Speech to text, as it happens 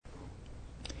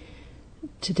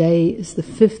Today is the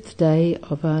 5th day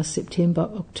of our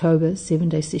September-October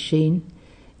 7-day session.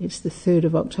 It's the 3rd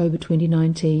of October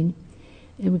 2019,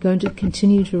 and we're going to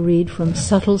continue to read from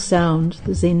Subtle Sound,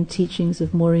 the Zen Teachings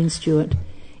of Maureen Stewart,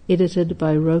 edited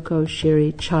by Roko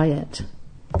Sherry Chayat.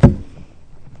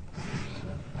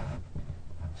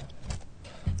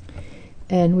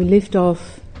 And we left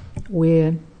off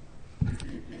where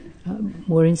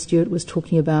Maureen Stewart was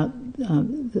talking about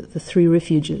the three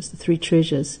refuges, the three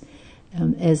treasures,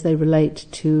 as they relate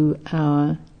to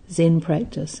our Zen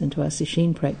practice and to our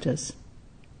Sesshin practice.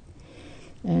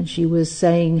 And she was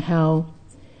saying how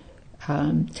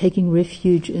taking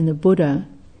refuge in the Buddha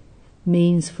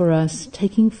means for us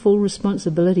taking full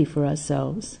responsibility for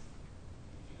ourselves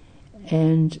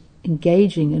and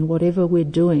engaging in whatever we're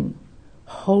doing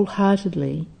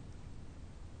wholeheartedly.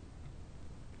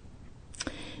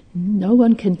 No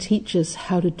one can teach us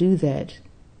how to do that.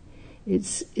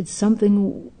 It's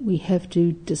something we have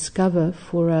to discover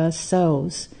for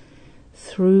ourselves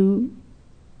through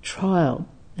trial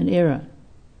and error.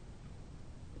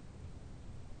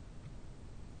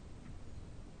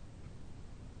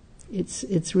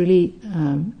 It's really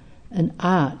an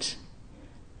art.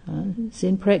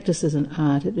 Zen practice is an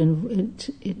art. It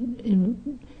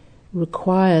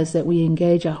requires that we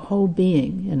engage our whole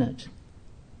being in it.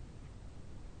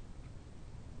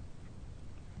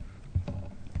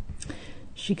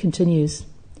 She continues,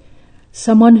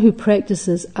 someone who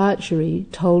practices archery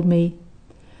told me,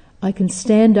 I can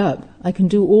stand up, I can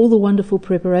do all the wonderful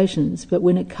preparations, but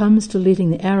when it comes to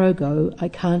letting the arrow go, I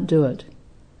can't do it.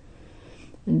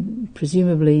 And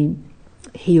presumably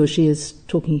he or she is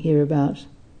talking here about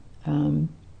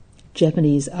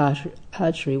Japanese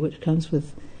archery, which comes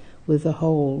with the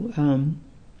whole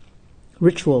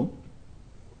ritual.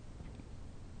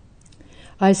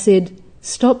 I said,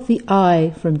 stop the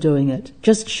I from doing it,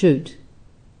 just shoot.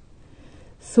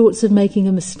 Thoughts of making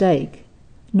a mistake,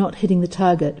 not hitting the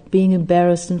target, being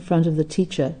embarrassed in front of the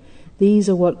teacher, these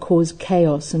are what cause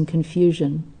chaos and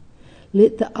confusion.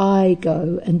 Let the I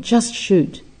go and just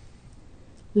shoot.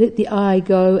 Let the I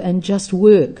go and just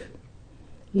work.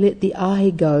 Let the I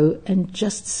go and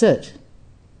just sit.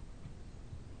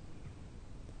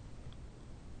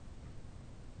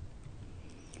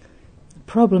 The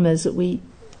problem is that we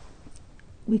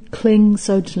cling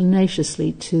so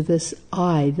tenaciously to this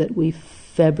I that we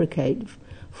fabricate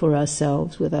for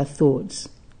ourselves with our thoughts.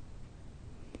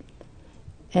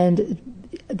 And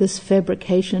this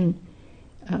fabrication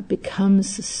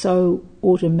becomes so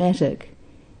automatic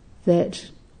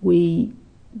that we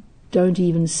don't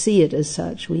even see it as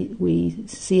such. We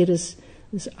see it as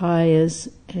I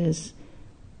as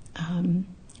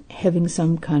having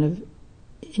some kind of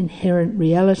inherent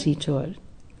reality to it.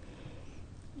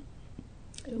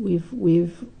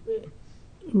 We've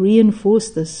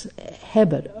reinforced this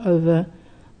habit over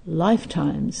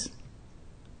lifetimes,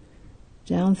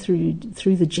 down through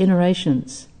the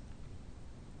generations.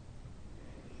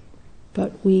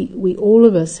 But we all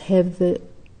of us have the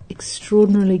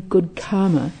extraordinarily good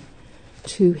karma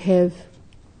to have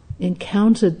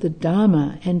encountered the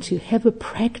Dharma and to have a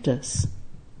practice,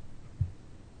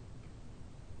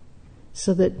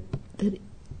 so that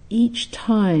each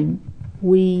time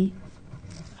we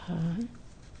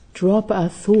drop our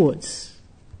thoughts,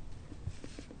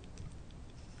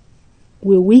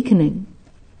 we're weakening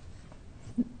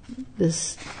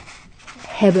this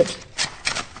habit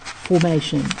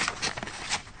formation.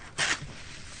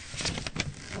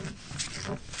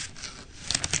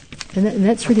 And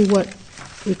that's really what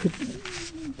we could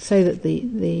say that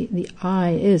the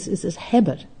I is this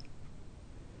habit.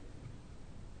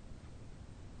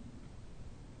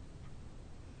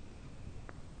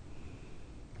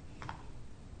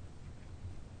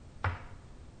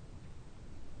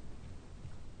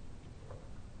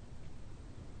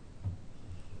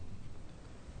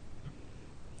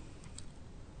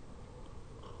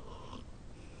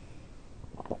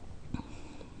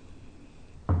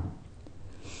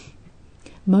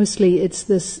 Mostly it's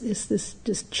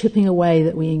this chipping away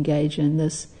that we engage in,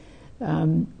 this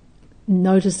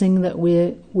noticing that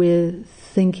we're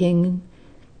thinking,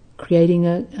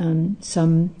 creating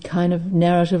some kind of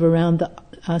narrative around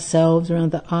ourselves,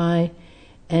 around the I,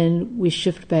 and we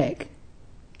shift back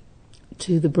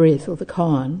to the breath or the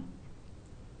koan.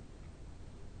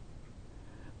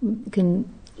 We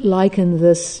can liken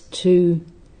this to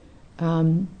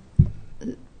a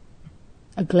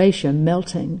glacier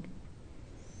melting.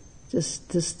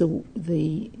 Just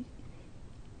the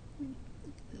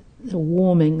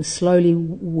warming, slowly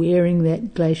wearing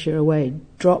that glacier away,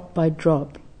 drop by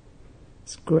drop.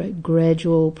 It's a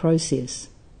gradual process.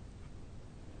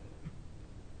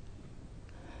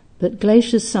 But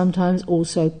glaciers sometimes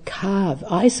also carve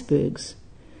icebergs.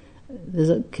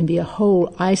 Can be a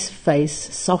whole ice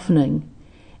face softening,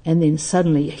 and then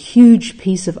suddenly a huge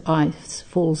piece of ice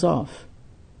falls off.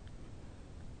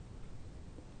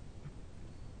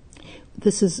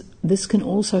 This can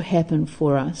also happen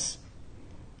for us.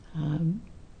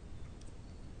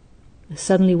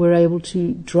 Suddenly we're able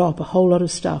to drop a whole lot of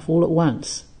stuff all at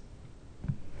once.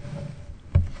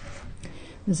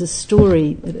 There's a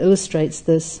story that illustrates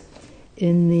this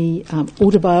in the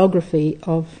autobiography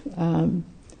of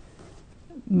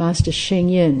Master Sheng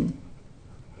Yin.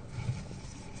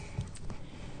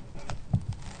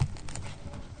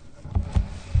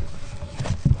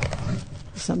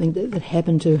 Something that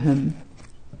happened to him.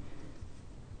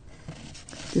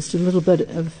 Just a little bit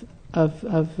of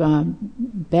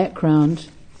background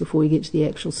before we get to the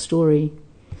actual story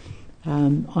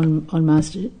on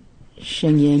Master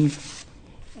Sheng Yin.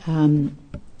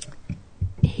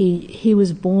 He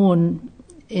was born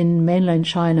in mainland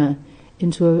China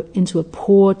into a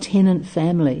poor tenant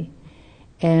family,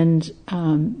 and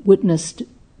witnessed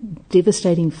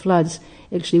devastating floods.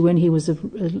 Actually, when he was a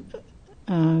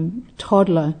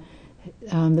toddler,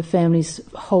 the family's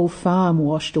whole farm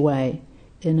washed away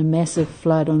in a massive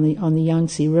flood on the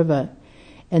Yangtze River,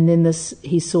 and then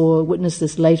he witnessed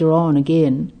this later on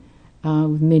again,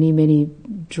 with many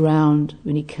drowned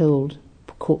when he killed,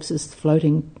 corpses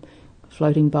floating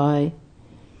by.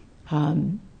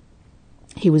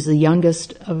 He was the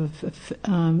youngest of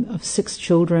 6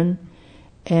 children,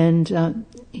 and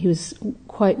he was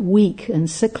quite weak and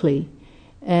sickly,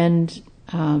 and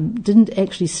didn't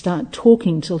actually start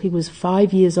talking till he was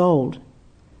 5 years old.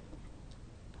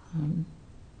 I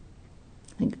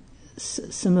think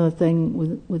similar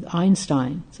thing with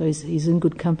Einstein. So he's in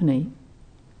good company.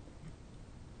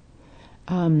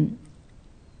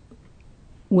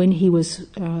 When he was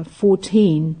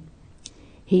 14,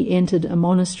 he entered a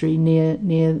monastery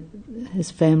near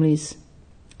his family's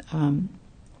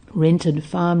rented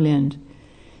farmland,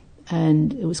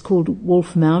 and it was called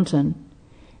Wolf Mountain.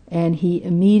 And he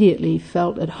immediately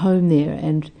felt at home there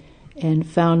and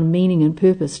found meaning and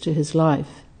purpose to his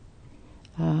life.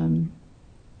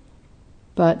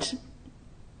 But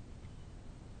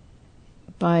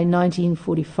by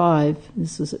 1945,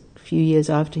 this was a few years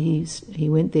after he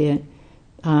went there,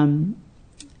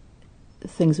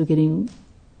 things were getting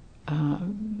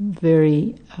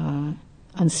very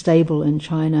unstable in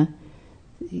China.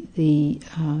 The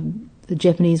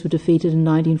Japanese were defeated in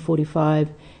 1945,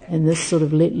 and this sort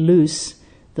of let loose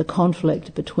the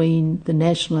conflict between the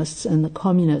nationalists and the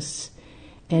communists,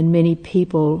 and many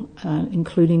people,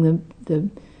 including the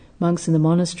monks in the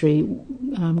monastery,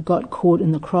 got caught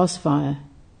in the crossfire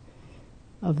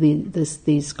of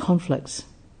these conflicts.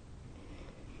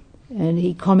 And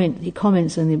he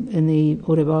comments in the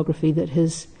autobiography that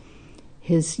his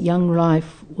young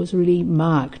life was really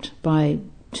marked by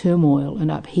turmoil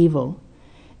and upheaval,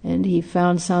 and he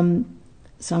found some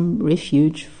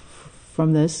refuge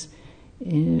from this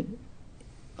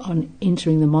on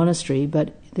entering the monastery.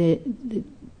 But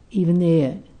even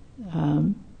there,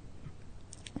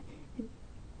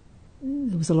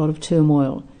 there was a lot of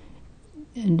turmoil,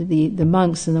 and the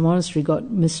monks in the monastery got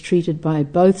mistreated by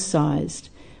both sides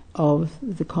of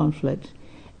the conflict,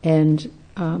 and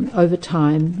over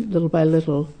time, little by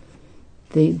little,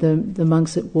 the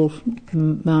monks at Wolf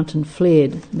Mountain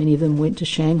fled. Many of them went to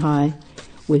Shanghai,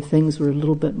 where things were a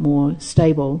little bit more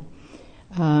stable.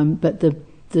 But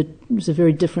it was a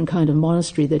very different kind of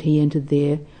monastery that he entered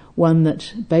there, one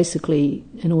that basically,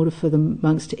 in order for the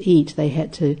monks to eat, they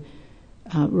had to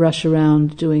rush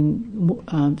around doing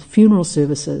funeral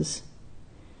services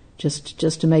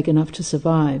just to make enough to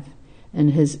survive.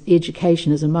 And his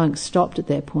education as a monk stopped at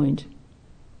that point.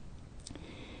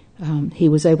 He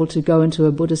was able to go into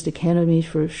a Buddhist academy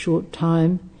for a short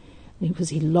time because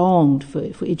he longed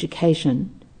for education.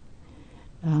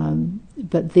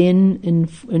 But then in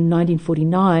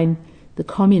 1949, the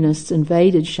communists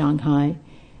invaded Shanghai,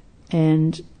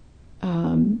 and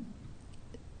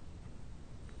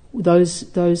those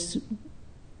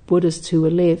Buddhists who were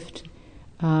left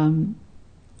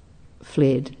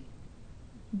fled,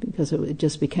 because it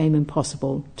just became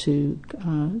impossible to.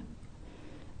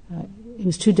 It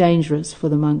was too dangerous for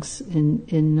the monks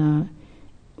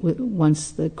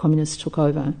once the communists took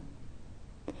over,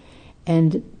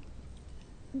 and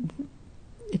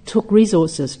it took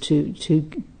resources to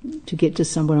get to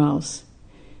somewhere else.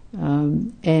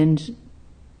 And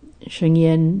Sheng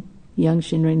Yin, young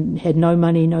Sheng Yin, had no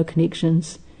money, no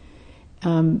connections,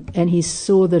 and he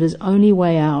saw that his only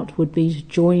way out would be to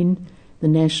join the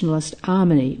nationalist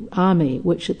army,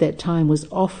 which at that time was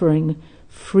offering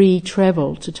free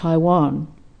travel to Taiwan.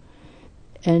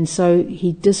 And so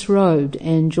he disrobed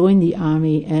and joined the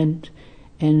army and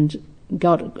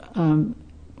got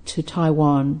to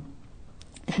Taiwan.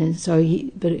 And so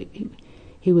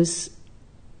it was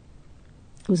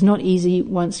not easy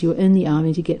once you were in the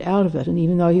army to get out of it. And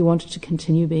even though he wanted to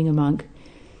continue being a monk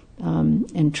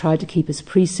and tried to keep his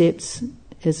precepts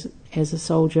as a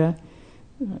soldier,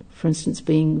 for instance,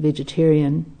 being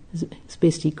vegetarian as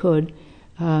best he could,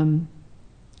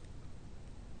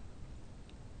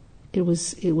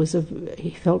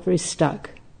 he felt very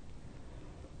stuck.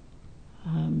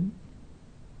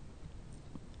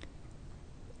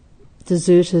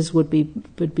 Deserters would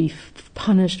be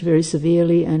punished very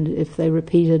severely, and if they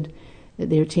repeated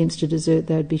their attempts to desert,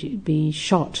 they'd be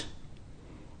shot.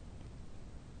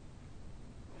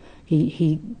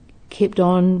 He kept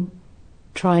on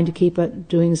trying to keep it,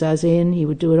 doing zazen. He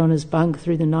would do it on his bunk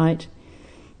through the night,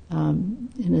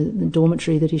 in a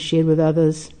dormitory that he shared with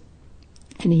others,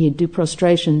 and he'd do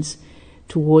prostrations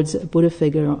towards a Buddha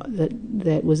figure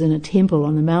that was in a temple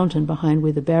on the mountain behind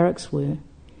where the barracks were.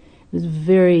 It was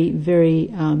very, very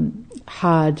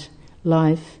hard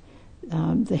life.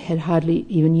 They had hardly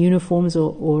even uniforms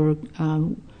or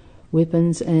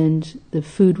weapons, and the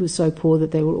food was so poor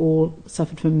that they were all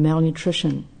suffered from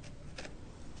malnutrition.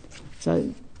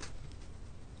 So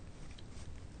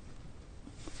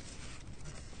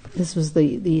this was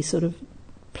the sort of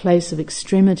place of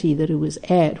extremity that he was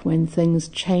at when things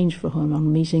changed for him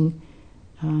on meeting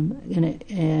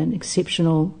an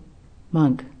exceptional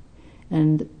monk.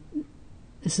 And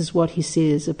this is what he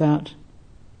says about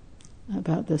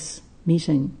this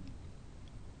meeting.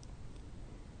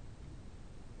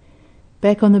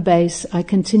 Back on the base, I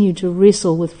continued to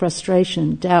wrestle with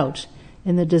frustration, doubt,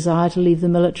 and the desire to leave the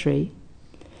military.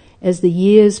 As the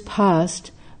years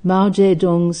passed, Mao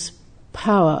Zedong's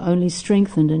power only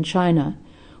strengthened in China.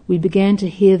 We began to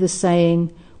hear the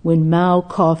saying, "When Mao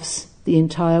coughs, the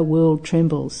entire world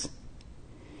trembles."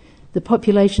 The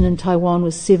population in Taiwan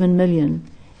was 7 million,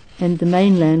 and the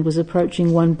mainland was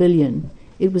approaching 1 billion.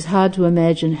 It was hard to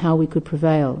imagine how we could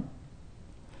prevail.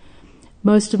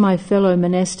 Most of my fellow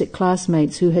monastic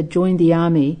classmates who had joined the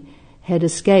army had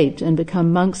escaped and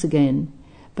become monks again,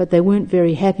 but they weren't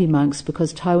very happy monks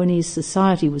because Taiwanese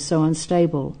society was so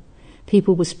unstable.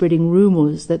 People were spreading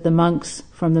rumours that the monks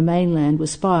from the mainland were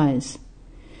spies.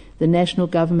 The national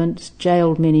government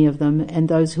jailed many of them, and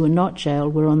those who were not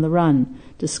jailed were on the run,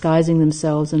 disguising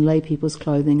themselves in lay people's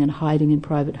clothing and hiding in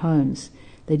private homes.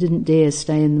 They didn't dare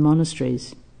stay in the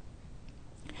monasteries.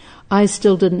 I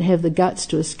still didn't have the guts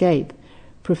to escape,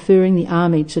 preferring the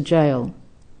army to jail.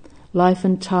 Life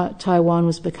in Taiwan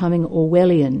was becoming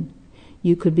Orwellian.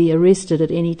 You could be arrested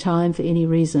at any time for any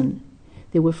reason.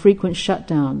 There were frequent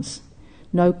shutdowns.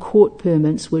 No court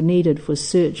permits were needed for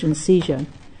search and seizure.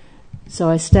 So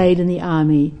I stayed in the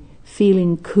army,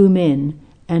 feeling kumen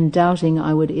and doubting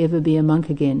I would ever be a monk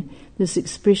again. This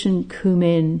expression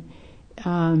kumen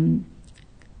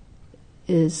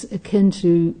is akin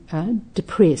to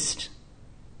depressed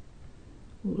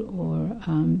or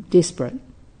desperate.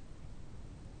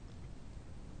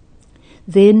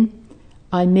 Then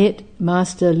I met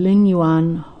Master Ling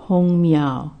Yuan Hong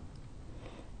Miao,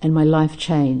 and my life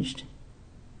changed.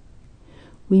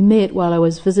 We met while I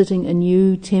was visiting a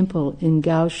new temple in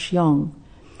Kaohsiung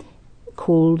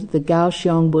called the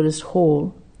Kaohsiung Buddhist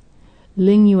Hall.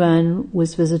 Ling Yuan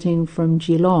was visiting from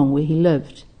Geelong, where he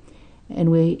lived, and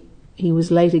where he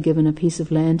was later given a piece of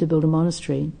land to build a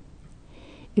monastery.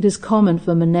 It is common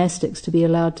for monastics to be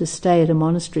allowed to stay at a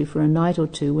monastery for a night or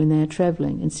two when they are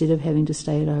travelling, instead of having to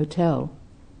stay at a hotel.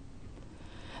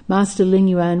 Master Ling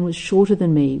Yuan was shorter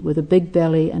than me, with a big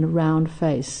belly and a round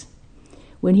face.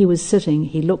 When he was sitting,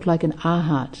 he looked like an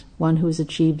arhat, one who has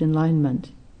achieved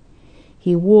enlightenment.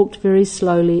 He walked very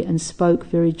slowly and spoke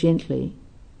very gently.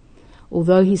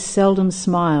 Although he seldom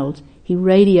smiled, he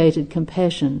radiated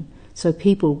compassion, so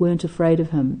people weren't afraid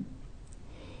of him.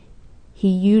 He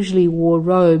usually wore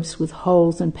robes with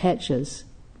holes and patches.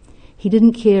 He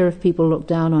didn't care if people looked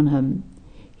down on him.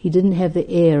 He didn't have the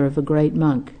air of a great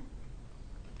monk.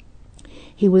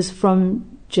 He was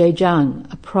from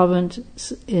Zhejiang, a province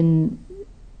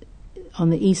on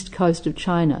the east coast of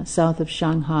China, south of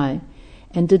Shanghai,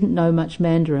 and didn't know much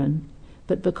Mandarin,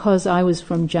 but because I was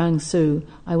from Jiangsu,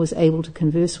 I was able to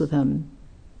converse with him.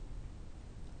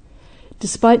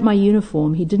 Despite my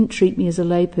uniform, he didn't treat me as a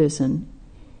layperson.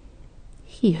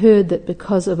 He heard that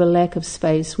because of a lack of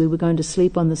space, we were going to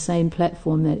sleep on the same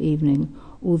platform that evening,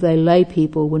 although lay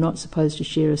people were not supposed to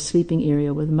share a sleeping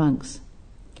area with monks.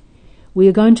 "We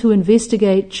are going to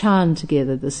investigate Chan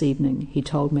together this evening," he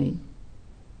told me.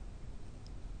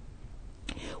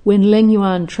 When Ling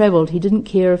Yuan travelled, he didn't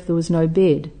care if there was no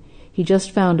bed. He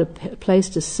just found a place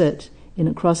to sit in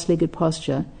a cross-legged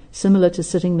posture, similar to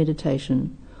sitting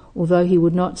meditation. Although he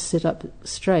would not sit up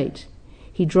straight,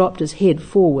 he dropped his head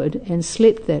forward and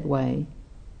slept that way.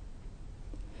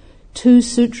 2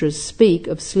 sutras speak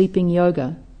of sleeping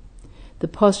yoga. The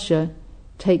posture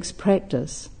takes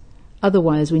practice.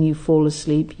 Otherwise, when you fall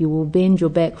asleep, you will bend your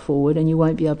back forward and you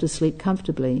won't be able to sleep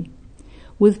comfortably.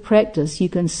 With practice, you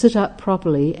can sit up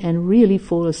properly and really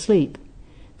fall asleep.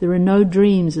 There are no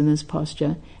dreams in this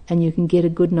posture, and you can get a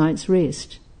good night's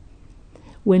rest.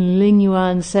 When Ling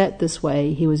Yuan sat this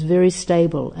way, he was very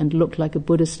stable and looked like a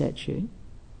Buddha statue.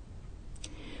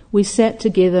 We sat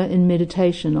together in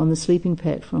meditation on the sleeping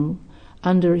platform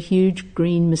under a huge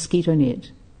green mosquito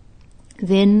net.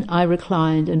 Then I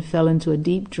reclined and fell into a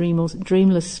deep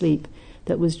dreamless sleep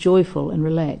that was joyful and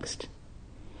relaxed.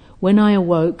 When I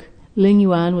awoke, Ling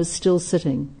Yuan was still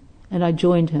sitting, and I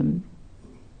joined him.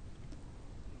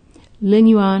 Ling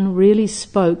Yuan rarely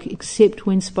spoke except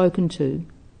when spoken to.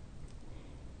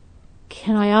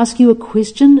 "Can I ask you a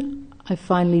question?" I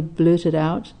finally blurted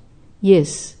out.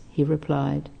 "Yes," he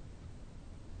replied.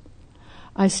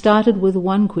 I started with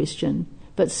one question,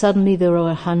 but suddenly there were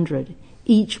 100,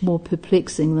 each more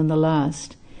perplexing than the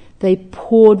last. They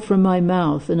poured from my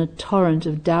mouth in a torrent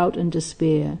of doubt and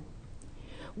despair.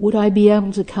 Would I be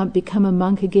able to become a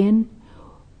monk again?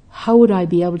 How would I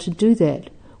be able to do that?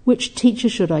 Which teacher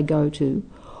should I go to?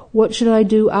 What should I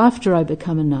do after I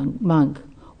become a monk?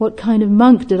 What kind of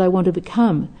monk did I want to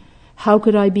become? How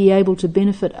could I be able to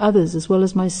benefit others as well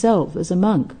as myself as a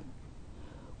monk?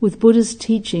 With Buddha's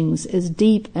teachings as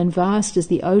deep and vast as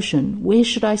the ocean, where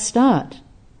should I start?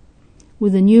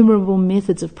 With innumerable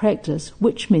methods of practice,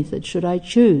 which method should I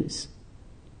choose?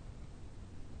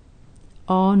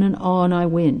 On and on I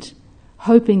went,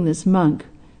 hoping this monk,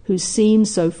 who seemed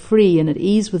so free and at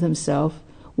ease with himself,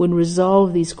 would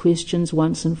resolve these questions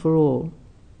once and for all.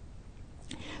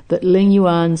 But Ling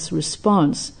Yuan's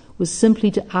response was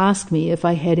simply to ask me if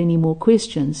I had any more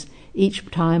questions each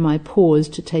time I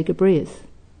paused to take a breath.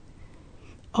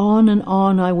 On and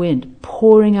on I went,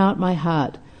 pouring out my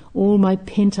heart, all my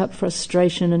pent-up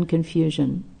frustration and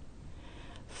confusion.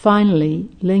 Finally,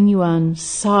 Ling Yuan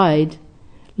sighed,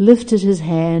 lifted his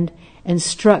hand, and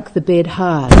struck the bed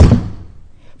hard.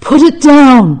 "Put it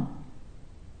down!"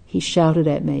 he shouted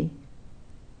at me.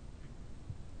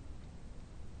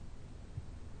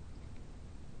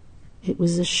 It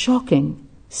was a shocking,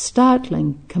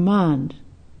 startling command.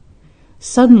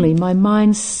 Suddenly my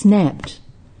mind snapped.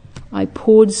 I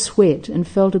poured sweat and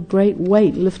felt a great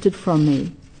weight lifted from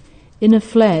me. In a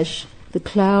flash, the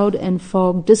cloud and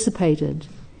fog dissipated.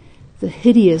 The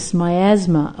hideous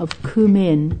miasma of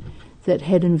kumen that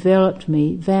had enveloped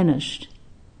me vanished.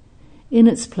 In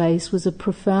its place was a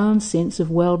profound sense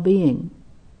of well-being.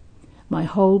 My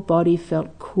whole body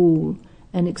felt cool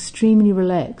and extremely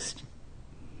relaxed.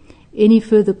 Any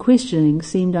further questioning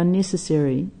seemed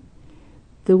unnecessary.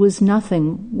 There was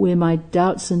nothing where my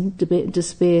doubts and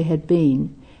despair had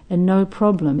been, and no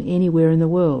problem anywhere in the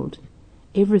world.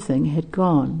 Everything had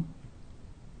gone.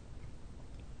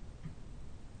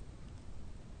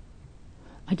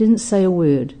 I didn't say a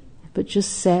word, but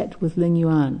just sat with Ling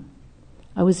Yuan.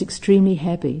 I was extremely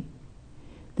happy.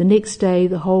 The next day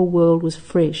the whole world was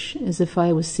fresh, as if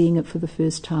I was seeing it for the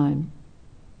first time.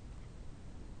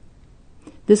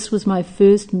 This was my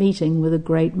first meeting with a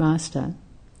great master.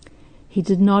 He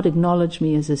did not acknowledge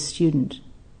me as a student.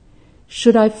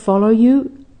 "Should I follow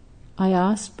you?" I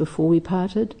asked before we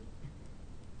parted.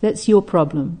 "That's your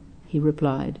problem," he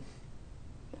replied.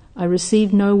 I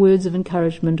received no words of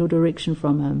encouragement or direction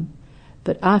from him,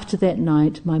 but after that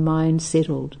night my mind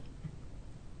settled.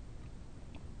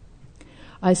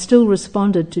 I still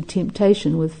responded to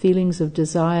temptation with feelings of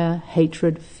desire,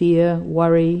 hatred, fear,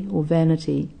 worry, or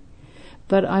vanity,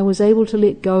 but I was able to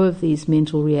let go of these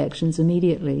mental reactions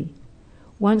immediately.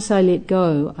 Once I let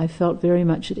go, I felt very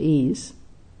much at ease.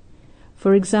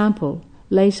 For example,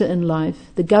 later in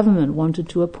life, the government wanted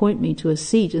to appoint me to a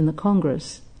seat in the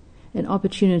Congress, an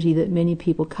opportunity that many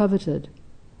people coveted.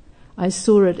 I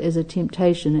saw it as a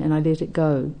temptation and I let it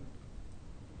go.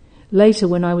 Later,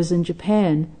 when I was in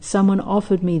Japan, someone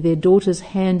offered me their daughter's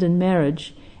hand in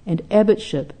marriage and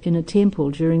abbotship in a temple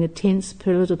during a tense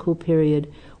political period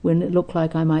when it looked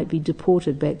like I might be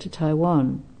deported back to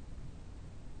Taiwan.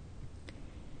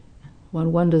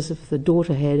 One wonders if the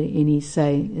daughter had any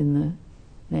say in the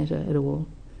matter at all.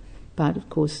 But, of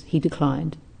course, he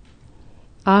declined.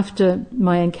 After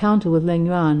my encounter with Ling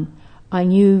Yuan, I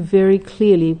knew very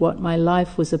clearly what my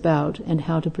life was about and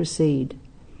how to proceed.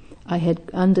 I had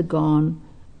undergone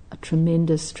a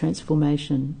tremendous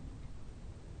transformation.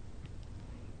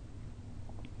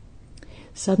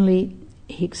 suddenly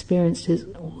he experienced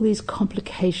all these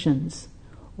complications,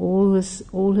 all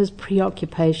his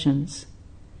preoccupations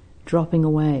dropping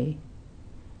away.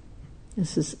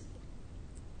 This is,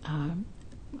 you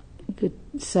could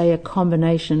say, a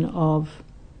combination of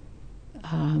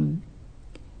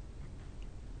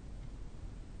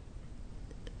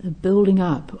the building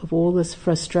up of all this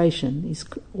frustration,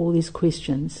 all these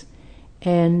questions,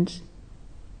 and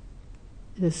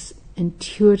this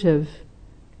intuitive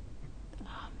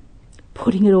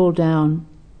putting it all down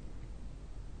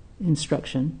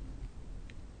instruction.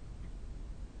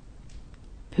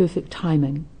 Perfect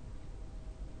timing.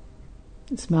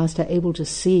 This master able to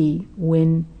see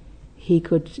when he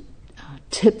could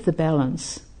tip the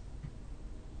balance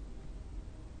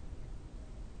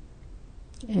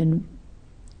and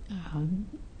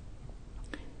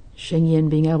Sheng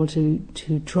being able to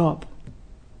drop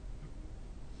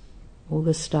all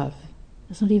this stuff.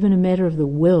 It's not even a matter of the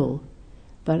will,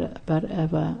 but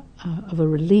of a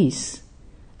release,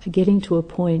 a getting to a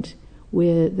point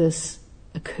where this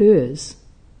occurs.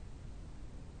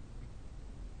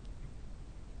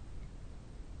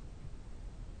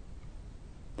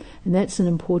 And that's an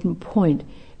important point.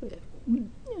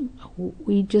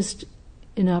 We just,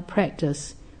 in our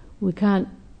practice, we can't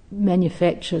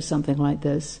manufacture something like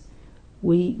this.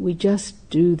 We just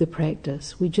do the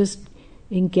practice. We just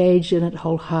engage in it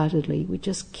wholeheartedly. We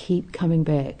just keep coming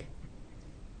back.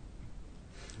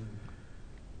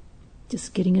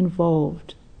 Just getting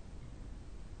involved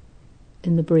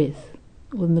in the breath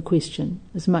or in the question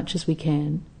as much as we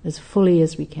can, as fully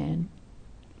as we can.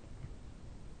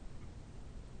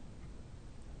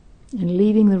 And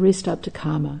leaving the rest up to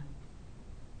karma.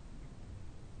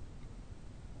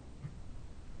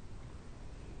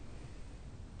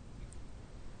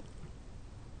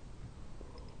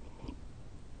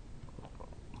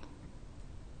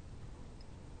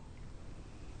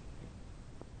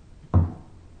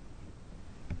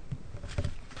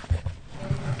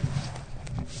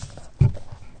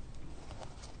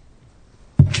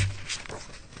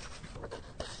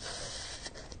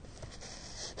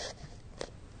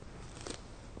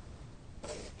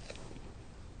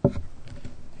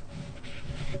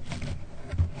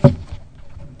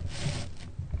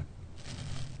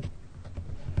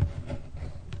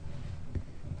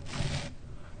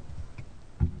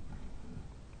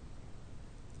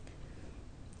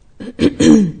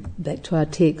 Back to our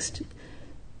text.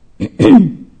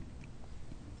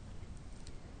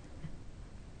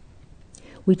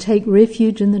 We take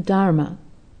refuge in the Dharma.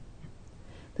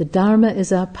 The Dharma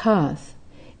is our path.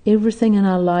 Everything in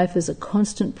our life is a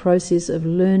constant process of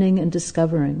learning and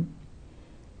discovering.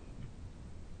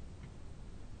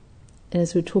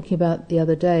 As we were talking about the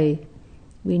other day,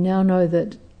 we now know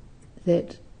that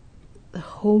the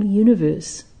whole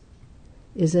universe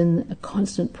is in a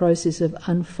constant process of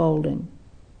unfolding,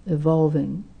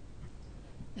 evolving,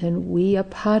 and we are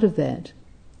part of that.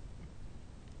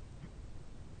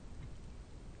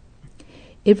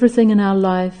 Everything in our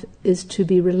life is to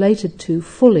be related to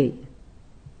fully.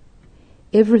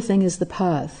 Everything is the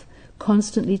path,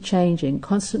 constantly changing,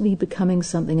 constantly becoming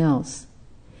something else.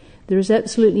 There is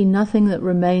absolutely nothing that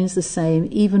remains the same,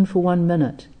 even for 1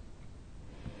 minute.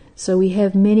 So we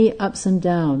have many ups and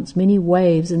downs, many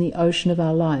waves in the ocean of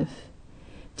our life.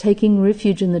 Taking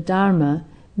refuge in the Dharma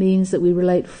means that we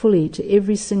relate fully to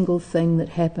every single thing that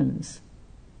happens.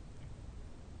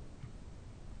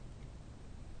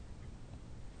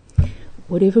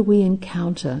 Whatever we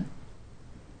encounter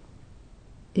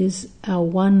is our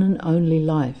one and only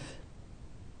life.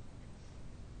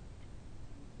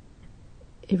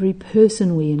 Every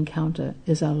person we encounter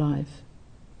is our life.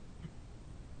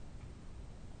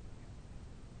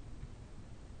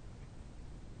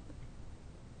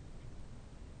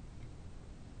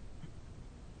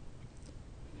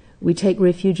 We take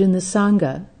refuge in the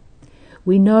Sangha.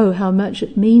 We know how much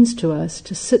it means to us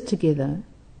to sit together.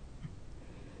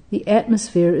 The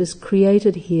atmosphere is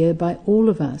created here by all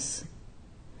of us.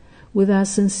 With our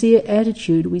sincere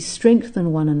attitude, we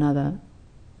strengthen one another.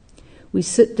 We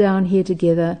sit down here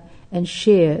together and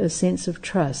share a sense of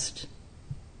trust.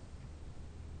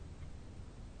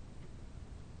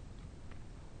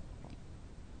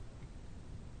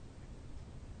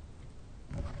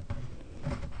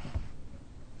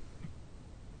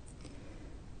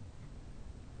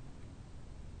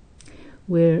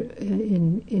 We're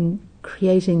in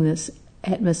creating this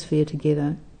atmosphere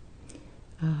together.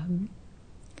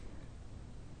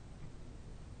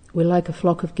 We're like a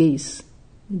flock of geese.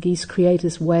 Geese create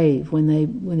this wave when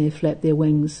they flap their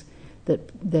wings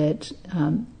that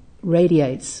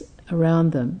radiates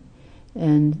around them,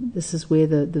 and this is where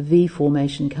the V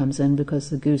formation comes in, because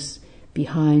the goose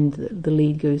behind the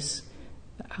lead goose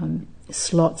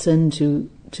slots into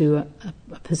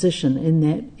a position in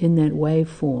that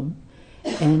waveform,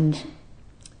 and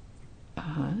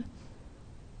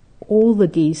all the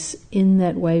geese in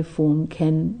that waveform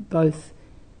can both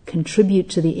contribute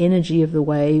to the energy of the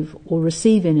wave or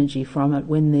receive energy from it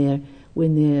when their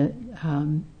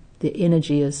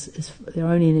energy their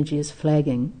own energy is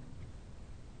flagging.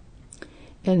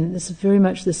 And it's very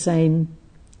much the same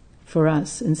for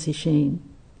us in Sesshin.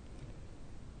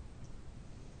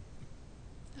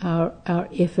 Our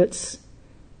efforts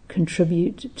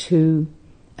contribute to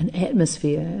an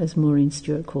atmosphere, as Maureen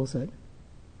Stewart calls it,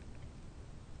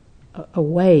 a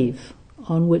wave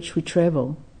on which we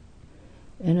travel,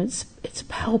 and it's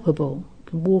palpable. You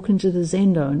can walk into the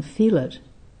zendo and feel it.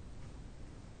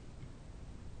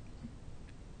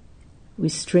 We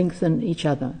strengthen each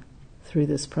other through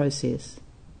this process.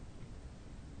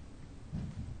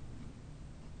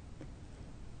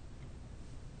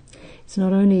 It's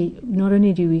not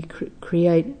only do we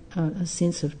create a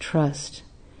sense of trust,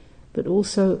 but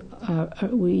also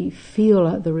we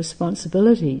feel the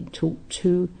responsibility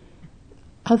to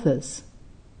others,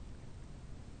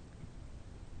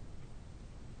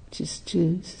 just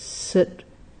to sit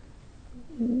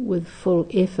with full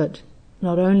effort,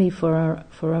 not only for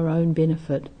our own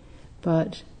benefit,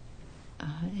 but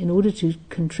in order to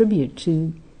contribute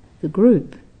to the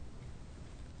group.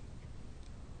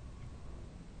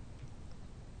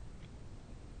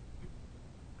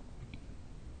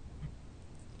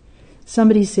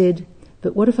 Somebody said,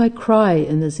 "But what if I cry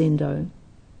in the zendo?"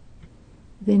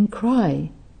 Then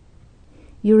cry.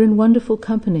 You're in wonderful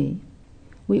company.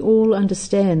 We all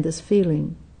understand this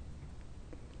feeling.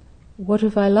 What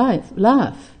if I laugh?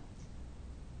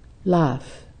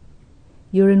 Laugh.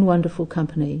 You're in wonderful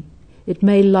company. It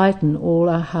may lighten all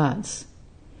our hearts.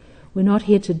 We're not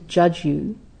here to judge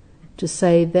you, to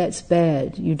say that's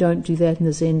bad, you don't do that in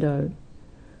the zendo.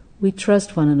 We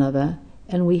trust one another,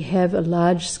 and we have a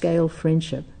large-scale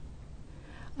friendship.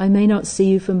 I may not see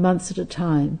you for months at a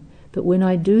time, but when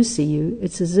I do see you,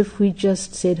 it's as if we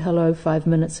just said hello 5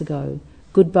 minutes ago,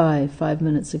 goodbye 5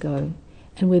 minutes ago,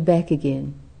 and we're back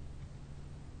again.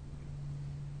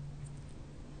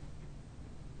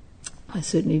 I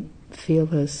certainly feel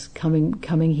this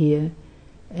coming here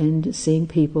and seeing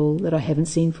people that I haven't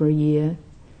seen for a year.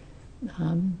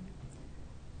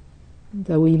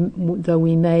 Though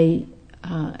we may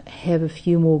have a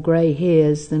few more grey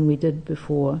hairs than we did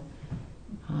before,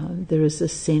 there is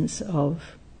this sense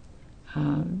of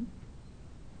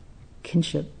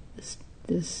kinship,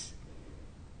 this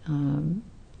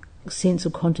sense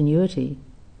of continuity.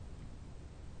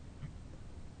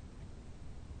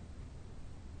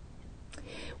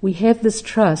 We have this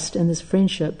trust and this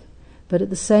friendship, but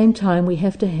at the same time we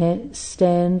have to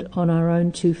stand on our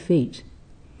own 2 feet.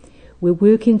 We're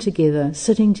working together,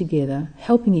 sitting together,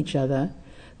 helping each other,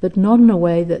 but not in a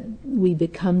way that we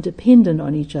become dependent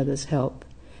on each other's help.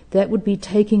 That would be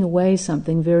taking away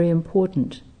something very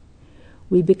important.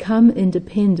 We become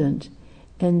independent,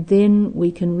 and then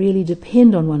we can really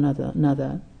depend on one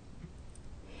another.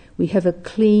 We have a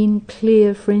clean,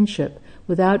 clear friendship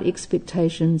without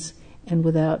expectations and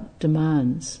without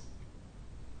demands.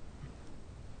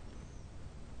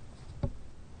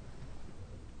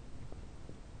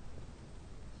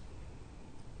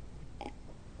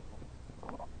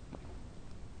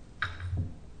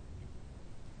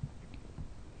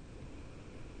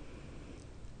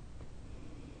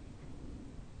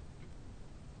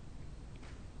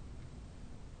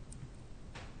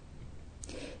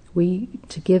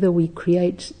 Together we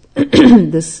create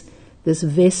this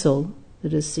vessel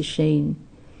that is Sesshin,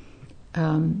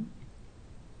 a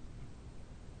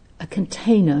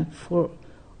container for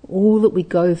all that we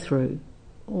go through,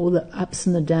 all the ups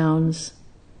and the downs,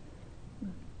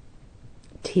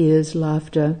 tears,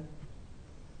 laughter,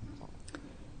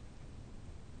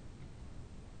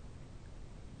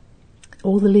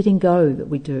 all the letting go that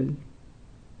we do,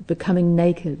 becoming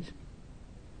naked,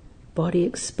 body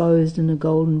exposed in a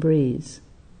golden breeze.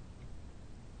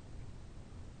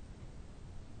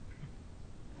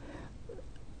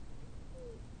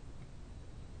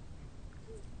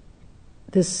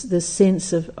 This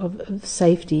sense of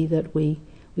safety that we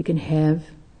can have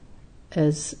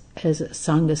as a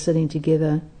Sangha sitting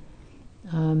together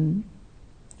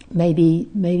may be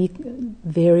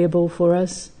variable for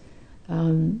us.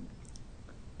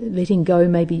 Letting go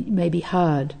may be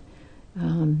hard.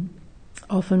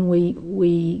 Often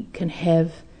we can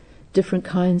have different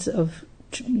kinds of,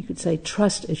 you could say,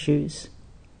 trust issues.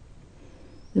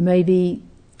 There may be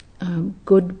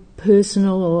good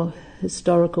personal or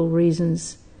historical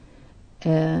reasons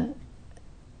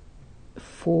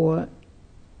for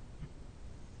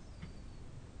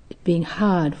it being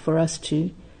hard for us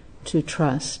to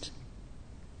trust.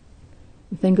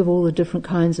 Think of all the different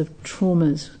kinds of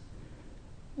traumas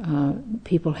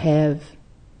people have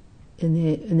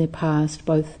in their past,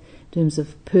 both in terms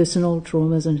of personal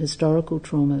traumas and historical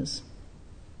traumas.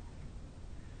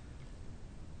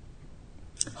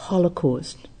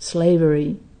 Holocaust,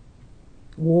 slavery,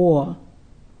 war,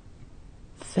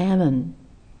 famine,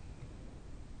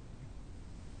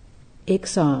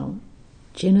 exile,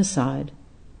 genocide.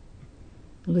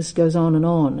 The list goes on,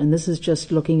 and this is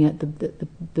just looking at the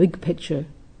big picture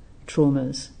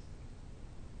traumas.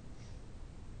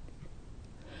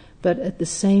 But at the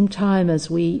same time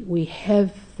as we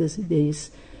have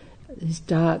these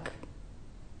dark,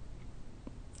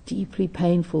 deeply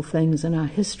painful things in our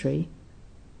history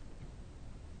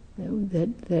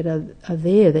that are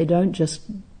there, they don't just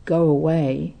go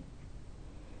away.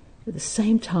 At the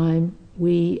same time,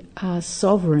 we are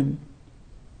sovereign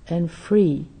and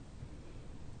free,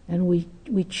 and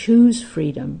we choose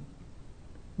freedom.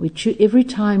 Every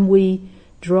time we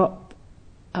drop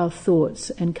our thoughts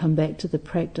and come back to the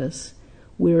practice,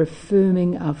 we're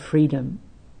affirming our freedom.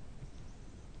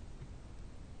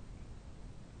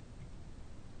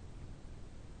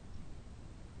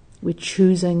 We're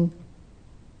choosing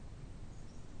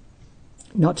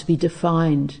not to be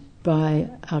defined by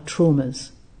our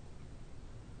traumas.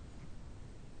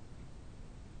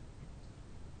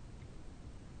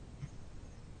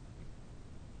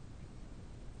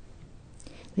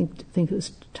 I think it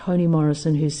was Toni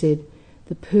Morrison who said,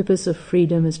 the purpose of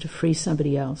freedom is to free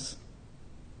somebody else.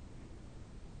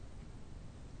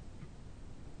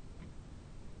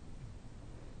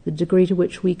 The degree to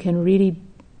which we can really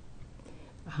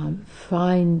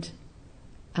find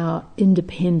our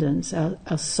independence,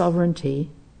 our sovereignty,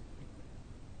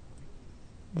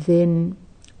 then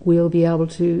we'll be able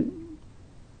to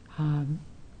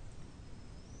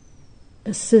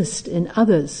assist in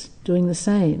others doing the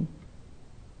same.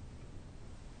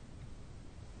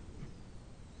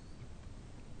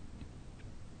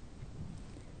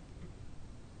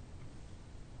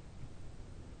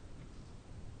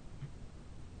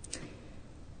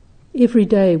 Every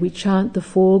day we chant the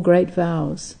 4 great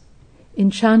vows. In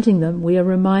chanting them, we are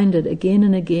reminded again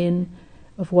and again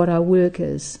of what our work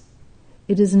is.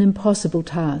 It is an impossible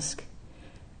task.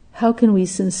 How can we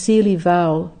sincerely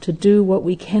vow to do what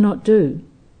we cannot do?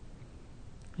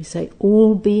 We say,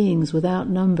 all beings without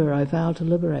number I vow to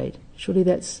liberate. Surely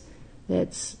that's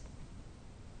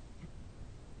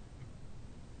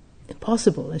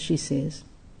impossible, as she says.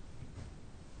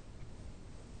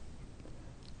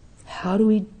 How do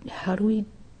we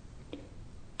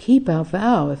keep our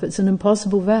vow if it's an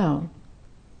impossible vow?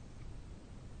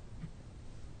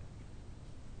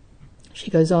 She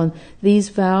goes on, these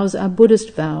vows are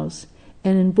Buddhist vows,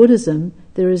 and in Buddhism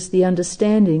there is the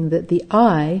understanding that the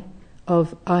I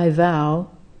of I vow,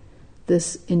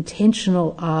 this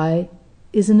intentional I,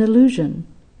 is an illusion.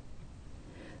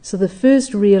 So the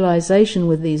first realization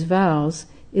with these vows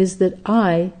is that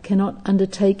I cannot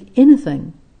undertake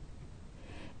anything.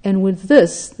 And with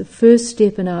this, the first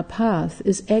step in our path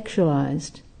is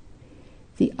actualized.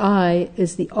 The I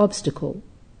is the obstacle.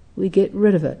 We get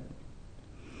rid of it.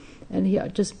 And here I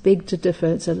just beg to differ.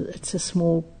 It's a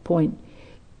small point.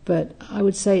 But I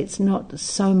would say it's not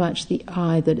so much the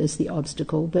I that is the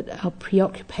obstacle, but our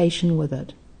preoccupation with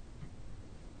it.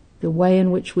 The way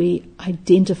in which we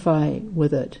identify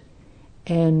with it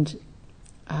and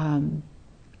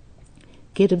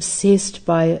get obsessed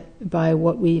by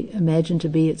what we imagine to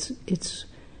be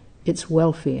its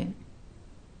welfare.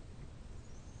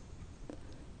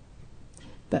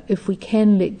 But if we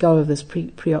can let go of this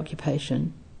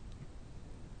preoccupation,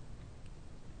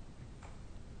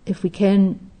 if we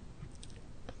can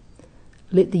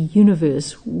let the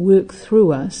universe work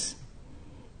through us,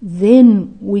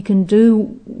 then we can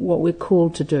do what we're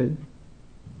called to do.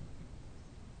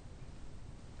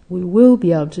 We will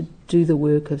be able to do the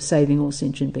work of saving all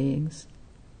sentient beings.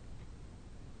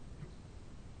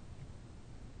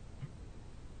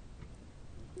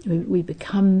 We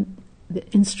become the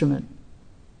instrument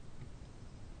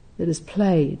that is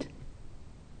played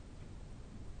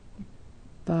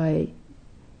by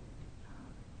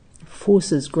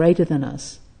forces greater than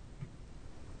us.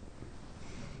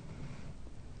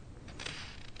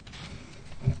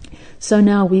 So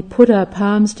now we put our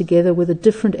palms together with a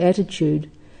different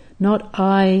attitude, not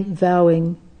I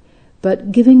vowing,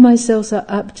 but giving myself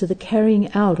up to the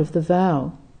carrying out of the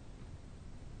vow.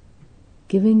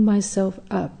 Giving myself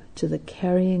up to the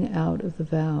carrying out of the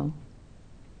vow.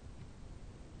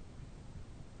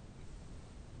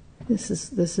 This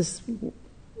is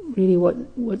really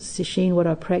what Sesshin, what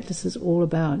our practice is all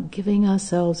about, giving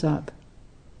ourselves up,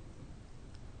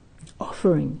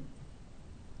 offering.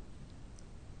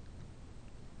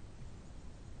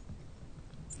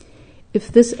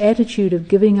 If this attitude of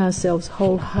giving ourselves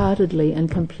wholeheartedly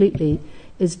and completely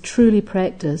is truly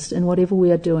practiced in whatever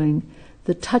we are doing,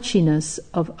 the touchiness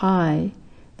of I,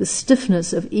 the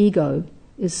stiffness of ego,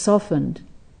 is softened.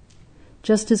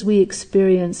 Just as we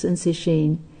experience in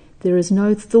Sesshin, there is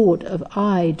no thought of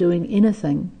I doing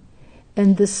anything,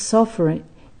 and in this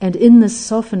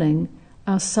softening,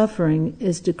 our suffering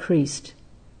is decreased.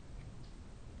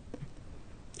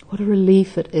 What a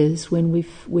relief it is when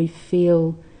we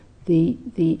feel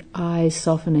the I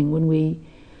softening, when we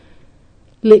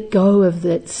let go of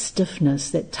that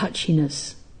stiffness, that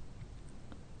touchiness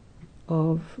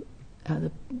of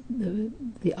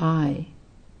the I,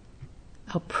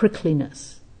 our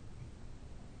prickliness.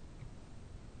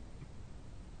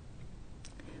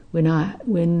 When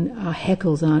our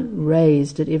hackles aren't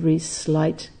raised at every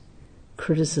slight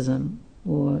criticism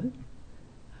or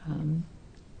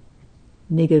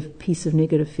piece of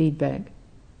negative feedback.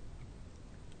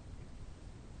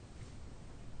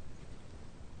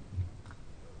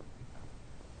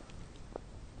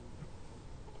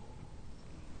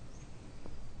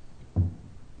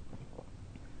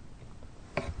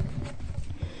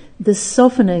 This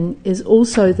softening is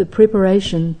also the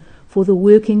preparation for the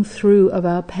working through of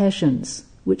our passions,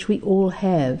 which we all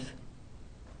have.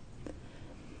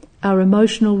 Our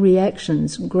emotional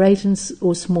reactions, great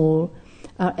or small,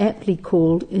 are aptly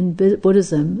called in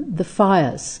Buddhism the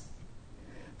fires.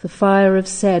 The fire of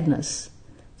sadness,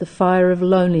 the fire of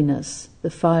loneliness, the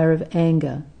fire of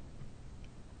anger.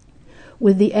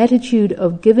 With the attitude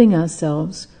of giving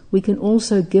ourselves, we can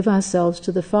also give ourselves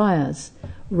to the fires,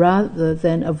 rather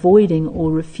than avoiding or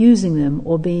refusing them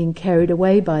or being carried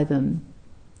away by them.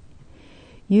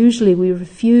 Usually we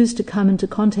refuse to come into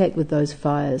contact with those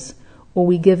fires, or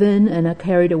we give in and are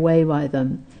carried away by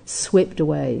them, swept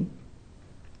away.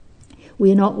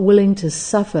 We are not willing to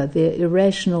suffer their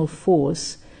irrational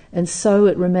force, and so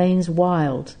it remains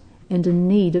wild and in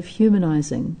need of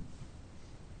humanizing.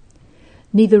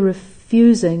 Neither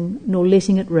refusing nor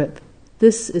letting it rip.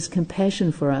 This is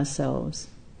compassion for ourselves.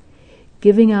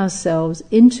 Giving ourselves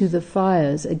into the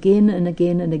fires again and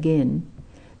again and again.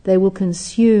 They will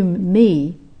consume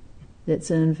me,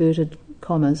 that's in inverted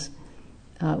commas,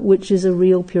 which is a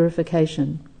real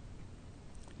purification.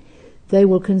 They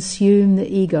will consume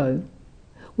the ego.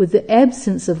 With the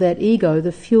absence of that ego,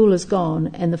 the fuel is gone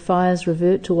and the fires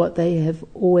revert to what they have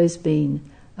always been,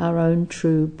 our own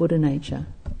true Buddha nature.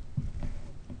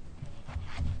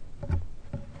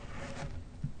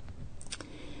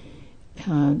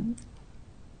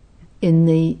 In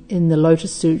the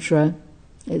Lotus Sutra,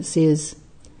 it says,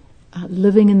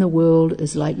 living in the world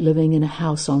is like living in a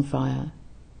house on fire.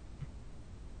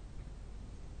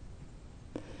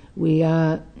 We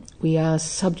are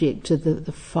subject to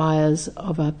the fires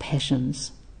of our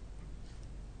passions.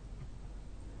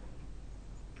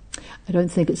 I don't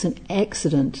think it's an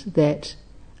accident that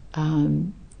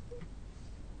Greta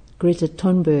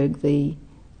Thunberg, the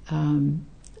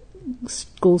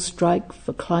school strike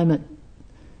for climate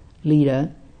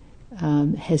leader,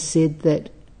 has said that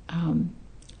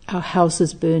our house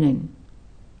is burning.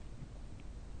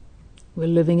 We're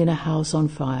living in a house on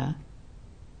fire.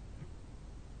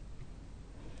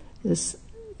 This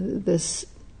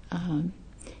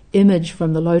image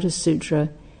from the Lotus Sutra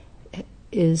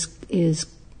is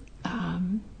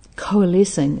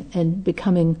coalescing and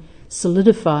becoming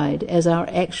solidified as our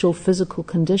actual physical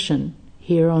condition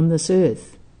here on this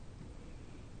earth.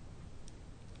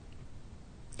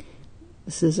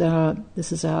 This is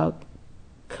our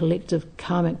collective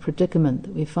karmic predicament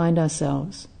that we find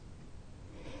ourselves.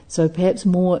 So perhaps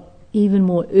even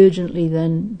more urgently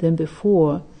than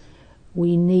before,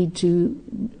 we need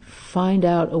to find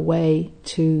out a way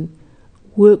to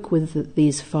work with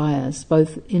these fires,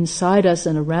 both inside us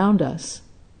and around us.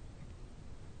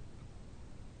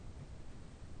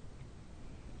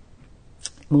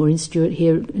 Maureen Stewart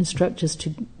here instructs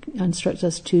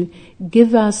us to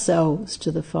give ourselves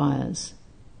to the fires.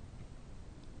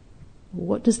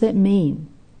 What does that mean?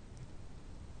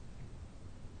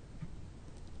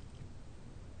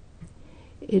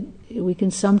 We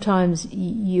can sometimes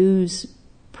use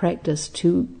practice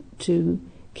to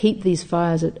keep these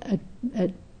fires at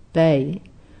bay,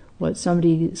 what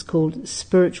somebody has called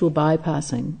spiritual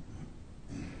bypassing.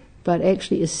 But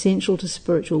actually essential to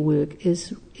spiritual work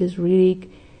is really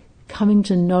coming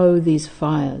to know these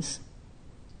fires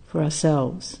for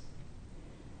ourselves.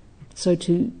 So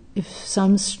if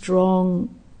some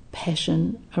strong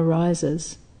passion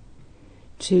arises,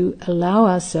 to allow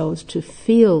ourselves to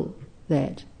feel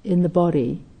that in the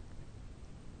body,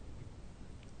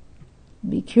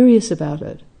 be curious about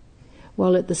it,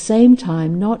 while at the same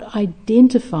time not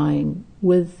identifying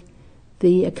with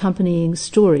the accompanying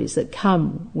stories that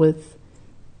come with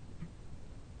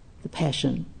the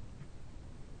passion.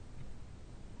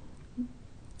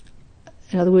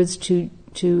 In other words, to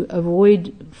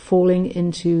avoid falling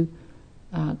into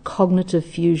cognitive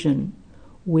fusion,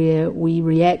 where we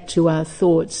react to our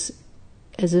thoughts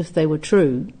as if they were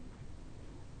true.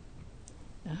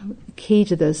 Key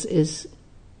to this is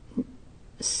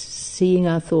seeing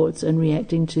our thoughts and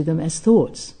reacting to them as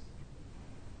thoughts,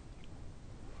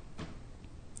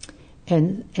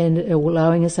 and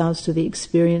allowing ourselves to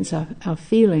experience our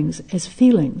feelings as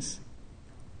feelings,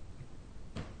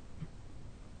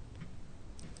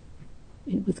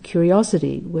 with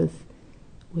curiosity, with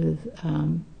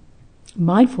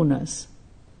mindfulness.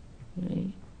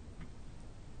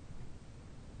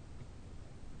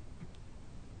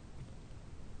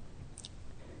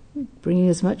 Bringing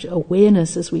as much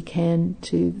awareness as we can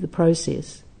to the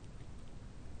process.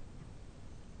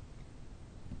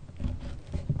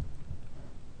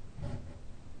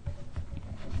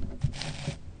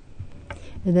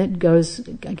 And that goes,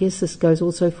 I guess this goes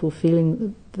also for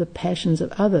feeling the passions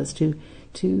of others,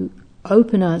 to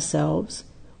open ourselves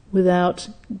without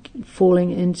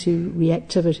falling into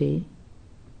reactivity,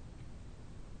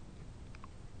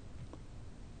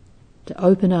 to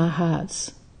open our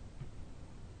hearts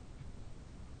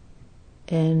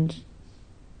and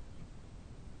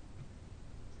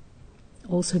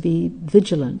also be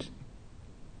vigilant.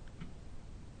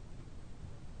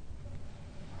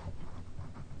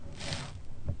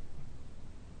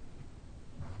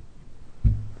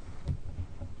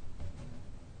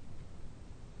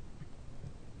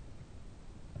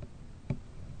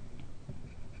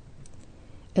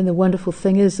 And the wonderful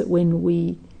thing is that when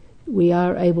we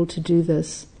are able to do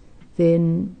this,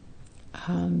 then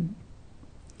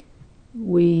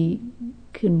we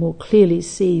can more clearly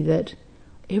see that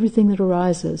everything that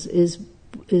arises is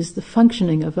the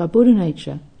functioning of our Buddha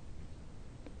nature.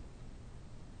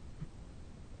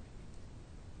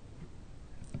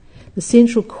 The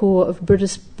central core of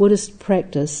Buddhist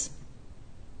practice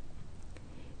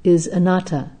is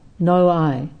anatta, no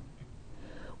I.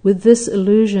 With this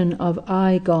illusion of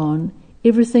I gone,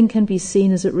 everything can be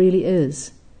seen as it really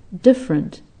is,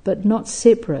 different but not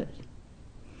separate.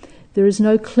 There is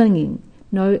no clinging,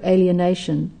 no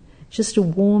alienation, just a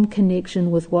warm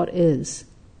connection with what is.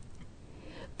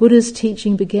 Buddha's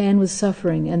teaching began with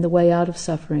suffering and the way out of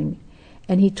suffering,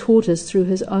 and he taught us through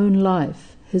his own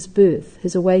life, his birth,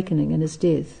 his awakening and his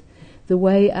death, the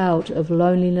way out of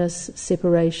loneliness,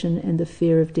 separation and the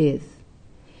fear of death.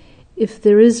 If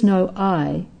there is no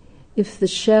I, if the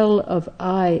shell of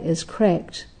I is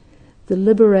cracked, the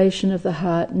liberation of the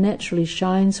heart naturally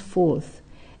shines forth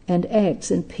and acts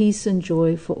in peace and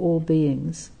joy for all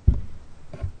beings.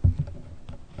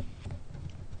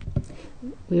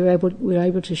 We're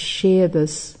able to share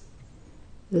this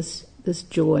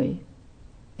joy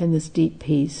and this deep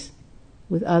peace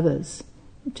with others,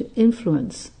 to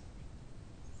influence,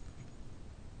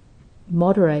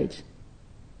 moderate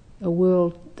a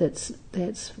world that's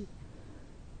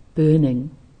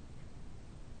burning.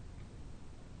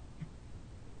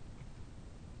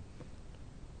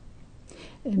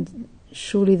 And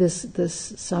surely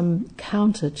there's some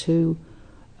counter to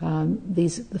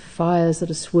the fires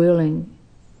that are swirling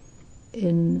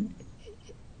in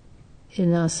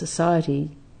our society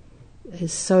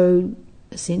is so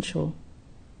essential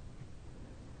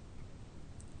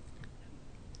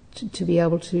to be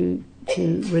able to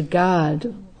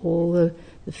regard all the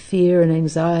fear and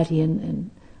anxiety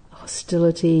and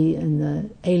hostility and the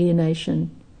alienation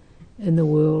in the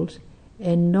world,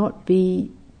 and not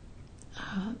be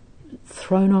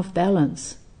thrown off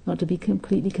balance, not to be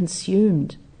completely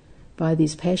consumed by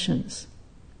these passions.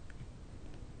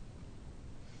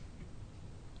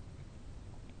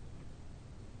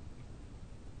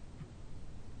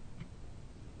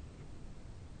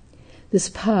 This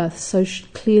path, so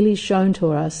clearly shown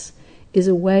to us, is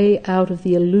a way out of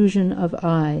the illusion of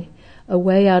I, a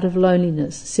way out of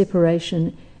loneliness,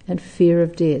 separation, and fear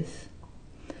of death.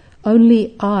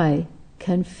 Only I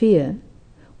can fear.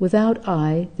 Without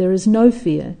I, there is no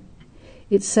fear.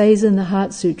 It says in the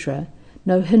Heart Sutra,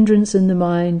 no hindrance in the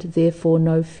mind, therefore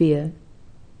no fear.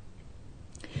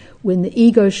 When the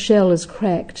ego shell is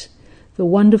cracked, the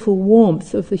wonderful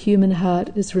warmth of the human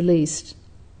heart is released.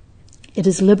 It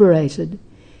is liberated.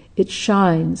 It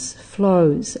shines,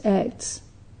 flows, acts.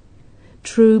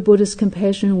 True Buddhist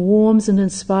compassion warms and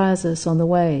inspires us on the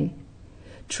way.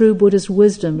 True Buddha's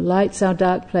wisdom lights our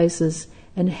dark places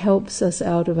and helps us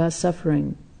out of our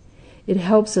suffering. It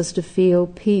helps us to feel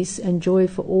peace and joy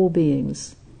for all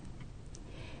beings.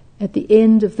 At the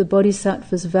end of the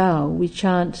Bodhisattva's vow, we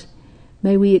chant,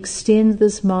 "May we extend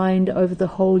this mind over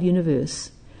the whole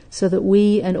universe, so that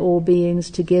we and all beings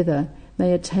together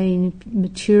may attain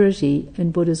maturity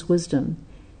in Buddha's wisdom."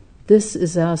 This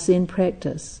is our Zen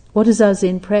practice. What is our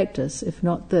Zen practice, if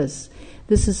not this?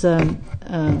 This is a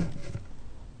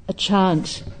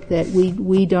chant that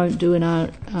we don't do in our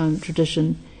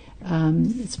tradition.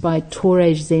 It's by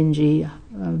Torai Zenji,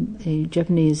 a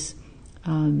Japanese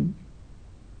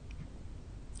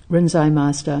Rinzai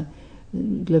master,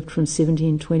 lived from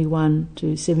 1721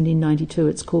 to 1792.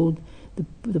 It's called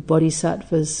the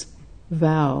Bodhisattva's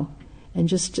Vow, and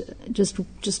just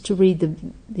to read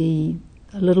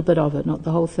a little bit of it, not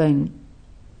the whole thing.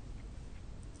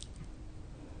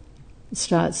 It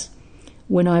starts,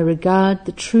 "When I regard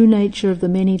the true nature of the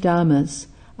many dharmas,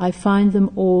 I find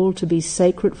them all to be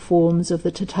sacred forms of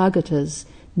the Tathagata's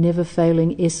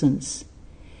never-failing essence.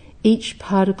 Each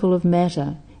particle of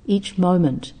matter, each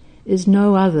moment, is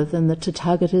no other than the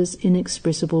Tathagata's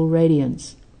inexpressible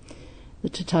radiance." The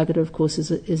Tathagata, of course,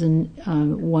 is in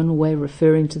one way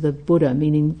referring to the Buddha,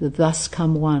 meaning the thus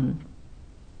come one.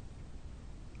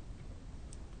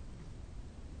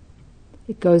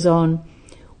 It goes on,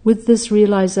 "With this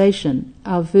realization,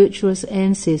 our virtuous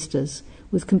ancestors,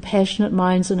 with compassionate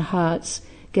minds and hearts,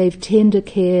 gave tender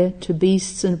care to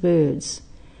beasts and birds.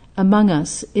 Among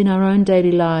us, in our own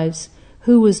daily lives,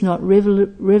 who was not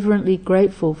reverently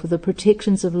grateful for the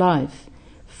protections of life,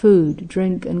 food,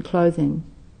 drink, and clothing?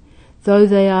 Though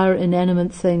they are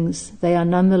inanimate things, they are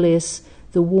nonetheless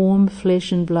the warm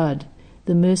flesh and blood,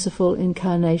 the merciful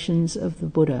incarnations of the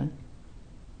Buddha."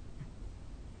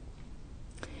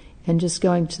 And just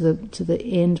going to the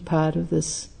end part of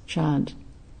this chant.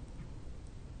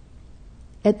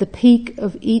 "At the peak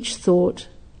of each thought,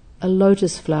 a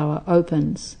lotus flower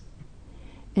opens,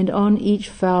 and on each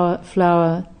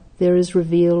flower there is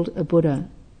revealed a Buddha.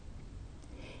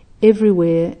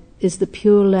 Everywhere is the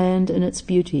Pure Land in its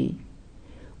beauty.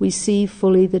 We see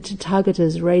fully the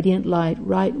Tathagata's radiant light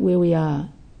right where we are.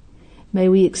 May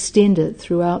we extend it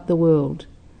throughout the world,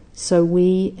 so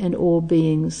we and all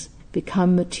beings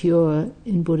become mature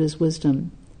in Buddha's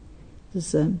wisdom."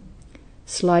 This is a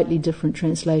slightly different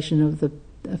translation of the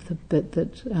bit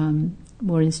that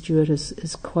Maureen Stewart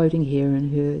is quoting here in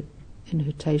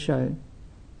her Teisho.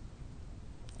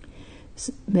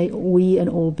 May we and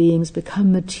all beings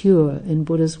become mature in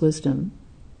Buddha's wisdom.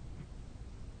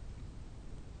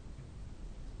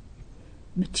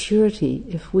 Maturity,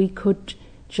 if we could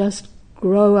just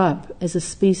grow up as a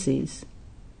species,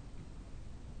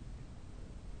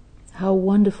 how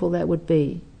wonderful that would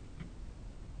be.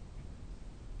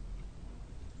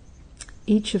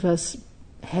 Each of us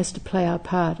has to play our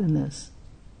part in this.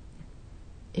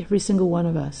 Every single one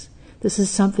of us. This is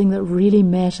something that really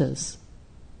matters.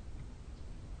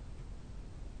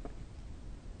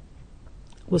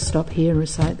 We'll stop here and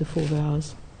recite the 4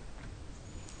 vows.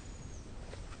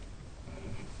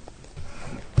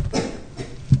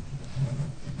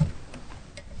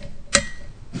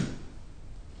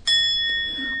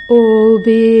 All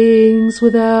beings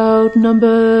without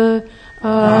number,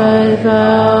 I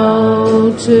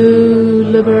vow to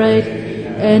liberate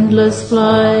endless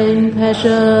blind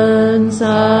passions.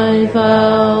 I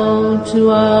vow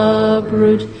to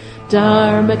uproot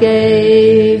dharma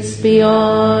gates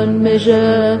beyond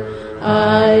measure.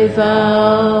 I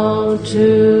vow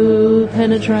to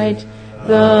penetrate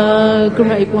the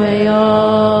great way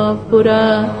of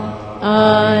Buddha.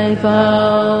 I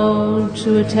vow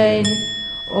to attain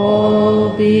all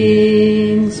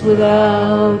beings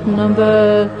without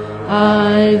number.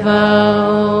 I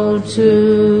vow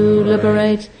to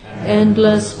liberate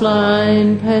endless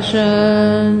blind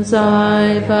passions.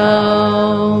 I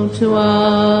vow to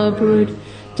uproot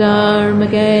dharma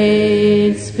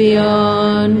gates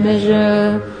beyond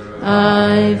measure.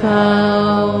 I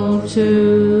vow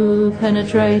to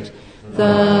penetrate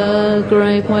the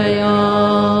great way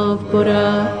of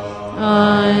Buddha.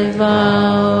 I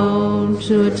vow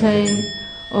to attain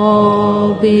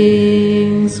all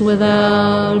beings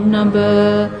without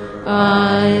number.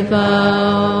 I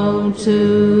vow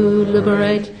to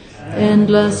liberate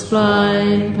endless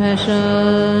blind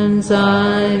passions.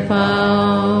 I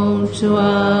vow to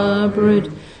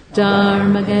uproot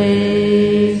dharma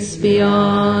gates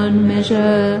beyond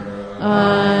measure.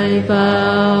 I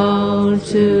vow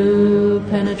to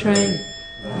penetrate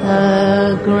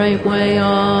the great way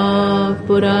of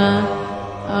Buddha.